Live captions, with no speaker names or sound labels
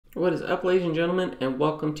What is up, ladies and gentlemen, and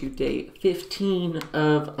welcome to day 15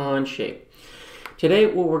 of OnShape. Today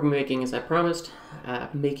what we're making, as I promised,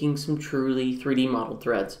 making some truly 3D modeled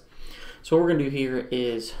threads. So what we're going to do here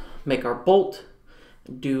is make our bolt,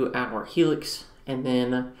 do our helix, and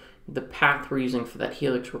then the path we're using for that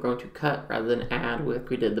helix we're going to cut rather than add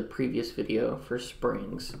like we did the previous video for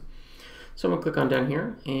springs. So I'm going to click on down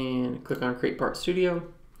here and click on Create Part Studio.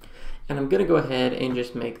 And I'm going to go ahead and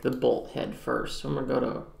just make the bolt head first. So I'm going to go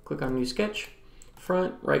to click on New Sketch,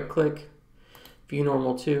 Front, right click, View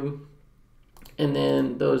Normal to, and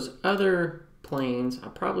then those other planes I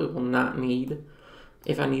probably will not need.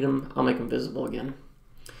 If I need them, I'll make them visible again.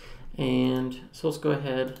 And so let's go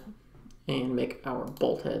ahead and make our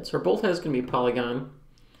bolt head. So our bolt head is going to be a polygon.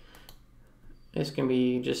 It's going to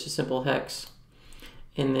be just a simple hex.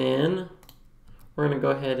 And then we're going to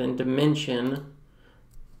go ahead and dimension.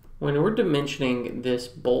 When we're dimensioning this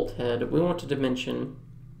bolt head, we want to dimension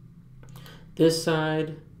this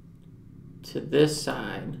side to this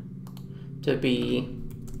side to be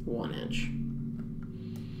 1 inch.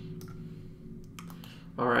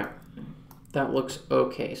 All right, that looks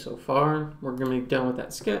okay so far. We're going to be done with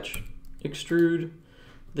that sketch. Extrude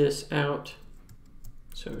this out,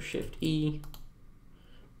 so Shift E,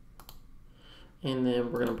 and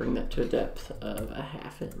then we're going to bring that to a depth of a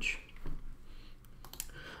 1/2 inch.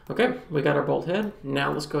 Okay, we got our bolt head.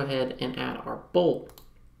 Now let's go ahead and add our bolt.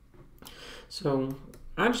 So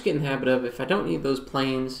I just get in the habit of, if I don't need those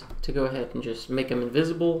planes, to go ahead and just make them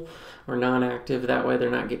invisible or non-active. That way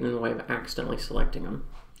they're not getting in the way of accidentally selecting them.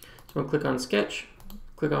 So I'm going to click on Sketch,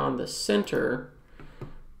 click on the center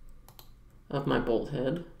of my bolt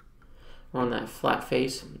head, or on that flat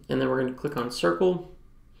face, and then we're going to click on Circle,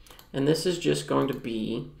 and this is just going to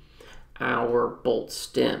be our bolt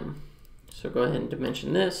stem. So go ahead and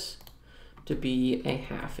dimension this to be a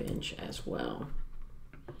 1/2 inch as well.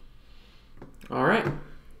 All right,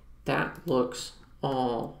 that looks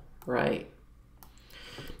all right.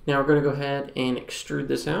 Now we're going to go ahead and extrude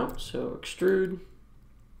this out. So extrude.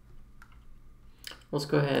 Let's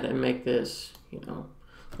go ahead and make this,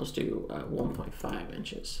 let's do 1.5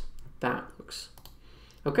 inches. That looks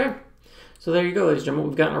okay. So there you go, ladies and gentlemen.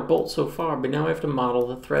 We've gotten our bolt so far, but now we have to model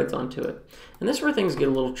the threads onto it. And this is where things get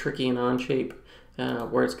a little tricky in OnShape,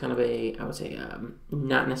 where it's kind of a, I would say,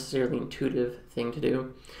 not necessarily intuitive thing to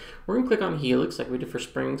do. We're going to click on Helix like we did for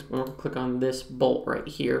springs. We're going to click on this bolt right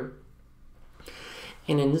here.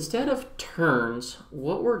 And instead of turns,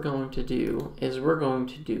 what we're going to do is we're going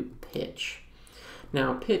to do pitch.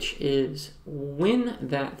 Now, pitch is when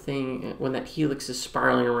that helix is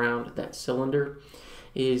spiraling around that cylinder,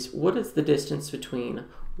 is what is the distance between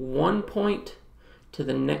one point to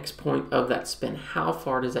the next point of that spin? How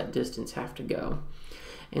far does that distance have to go?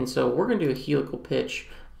 And so we're going to do a helical pitch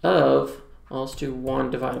of, well, let's do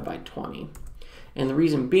 1 divided by 20. And the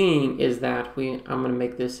reason being is that I'm going to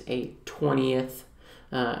make this a 20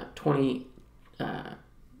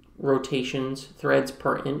 rotations, threads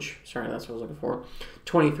per inch. Sorry, that's what I was looking for.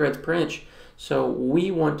 20 threads per inch. So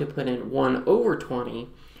we want to put in 1/20,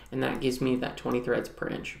 and that gives me that 20 threads per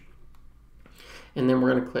inch. And then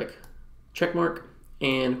we're going to click check mark,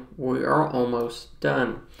 and we are almost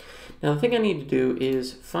done. Now the thing I need to do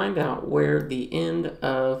is find out where the end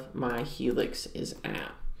of my helix is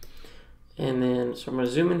at. And then, so I'm going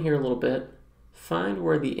to zoom in here a little bit, find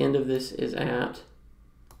where the end of this is at,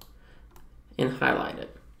 and highlight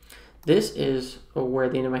it. This is where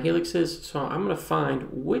the end of my helix is, so I'm going to find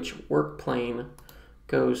which work plane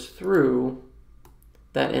goes through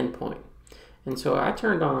that endpoint. And so I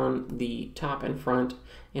turned on the top and front,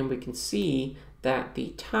 and we can see that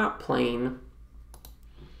the top plane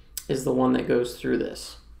is the one that goes through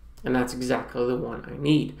this. And that's exactly the one I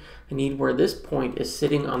need. I need where this point is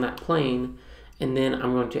sitting on that plane, and then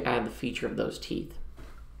I'm going to add the feature of those teeth.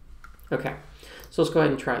 Okay, so let's go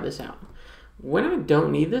ahead and try this out. When I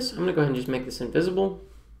don't need this, I'm going to go ahead and just make this invisible.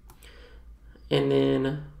 And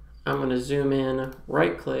then I'm going to zoom in,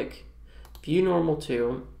 right click, View Normal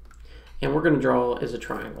to, and we're going to draw as a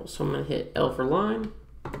triangle. So I'm going to hit L for line.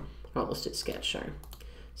 Oh, let's hit Sketch, sorry.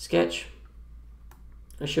 Sketch.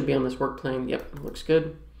 I should be on this work plane. Yep, looks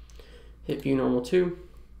good. Hit View Normal to,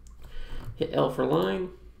 hit L for line,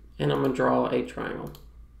 and I'm going to draw a triangle.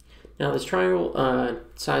 Now this triangle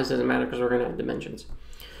size doesn't matter because we're going to add dimensions.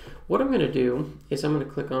 What I'm going to do is I'm going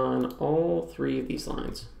to click on all 3 of these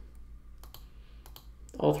lines.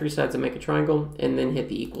 All 3 sides that make a triangle, and then hit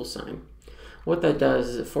the equal sign. What that does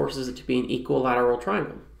is it forces it to be an equilateral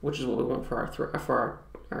triangle, which is what we want for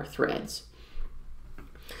our threads.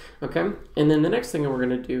 Okay, and then the next thing we're going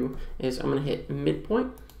to do is I'm going to hit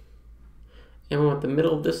midpoint, and we want the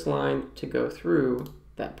middle of this line to go through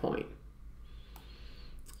that point.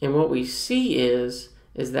 And what we see is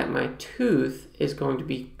that my tooth is going to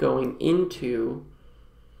be going into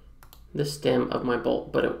the stem of my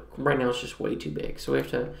bolt, but right now it's just way too big. So we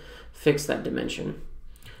have to fix that dimension.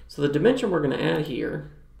 So the dimension we're going to add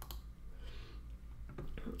here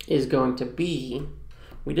is going to be,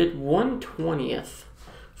 we did 1/20th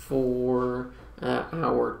for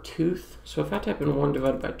our tooth. So if I type in 1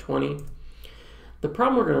 divided by 20, the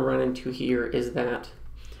problem we're going to run into here is that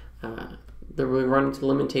we run into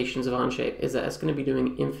limitations of OnShape is that it's going to be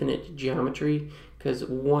doing infinite geometry because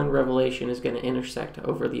one revelation is going to intersect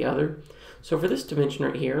over the other. So for this dimension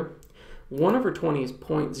right here, 1/20 is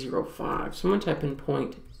 0.05. So I'm going to type in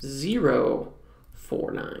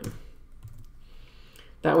 0.049.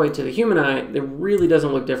 That way to the human eye, it really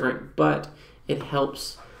doesn't look different, but it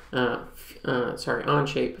helps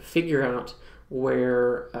OnShape figure out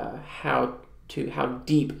where how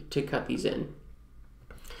deep to cut these in.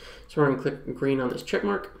 So we're going to click green on this check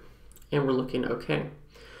mark, and we're looking okay.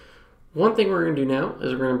 One thing we're going to do now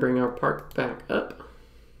is we're going to bring our part back up,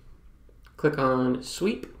 click on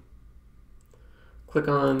sweep, click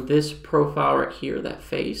on this profile right here, that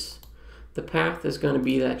face. The path is going to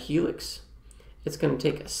be that helix. It's going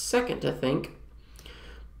to take a second to think,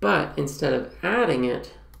 but instead of adding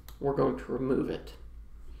it, we're going to remove it.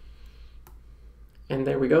 And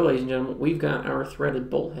there we go, ladies and gentlemen. We've got our threaded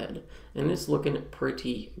bolt head, and it's looking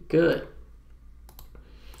pretty good.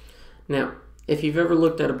 Now, if you've ever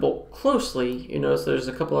looked at a bolt closely, you notice there's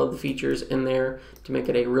a couple of the features in there to make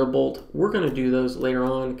it a real bolt. We're going to do those later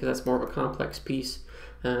on because that's more of a complex piece.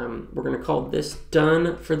 We're going to call this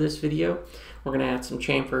done for this video. We're going to add some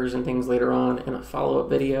chamfers and things later on in a follow-up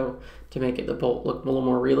video to make the bolt look a little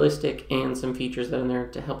more realistic, and some features that are in there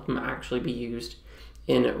to help them actually be used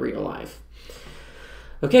in real life.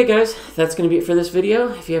 Okay guys, that's going to be it for this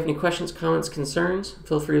video. If you have any questions, comments, concerns,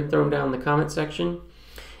 feel free to throw them down in the comment section.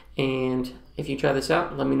 And if you try this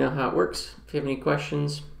out, let me know how it works. If you have any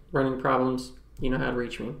questions, running problems, you know how to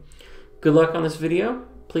reach me. Good luck on this video.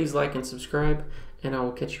 Please like and subscribe, and I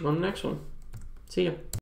will catch you on the next one. See ya.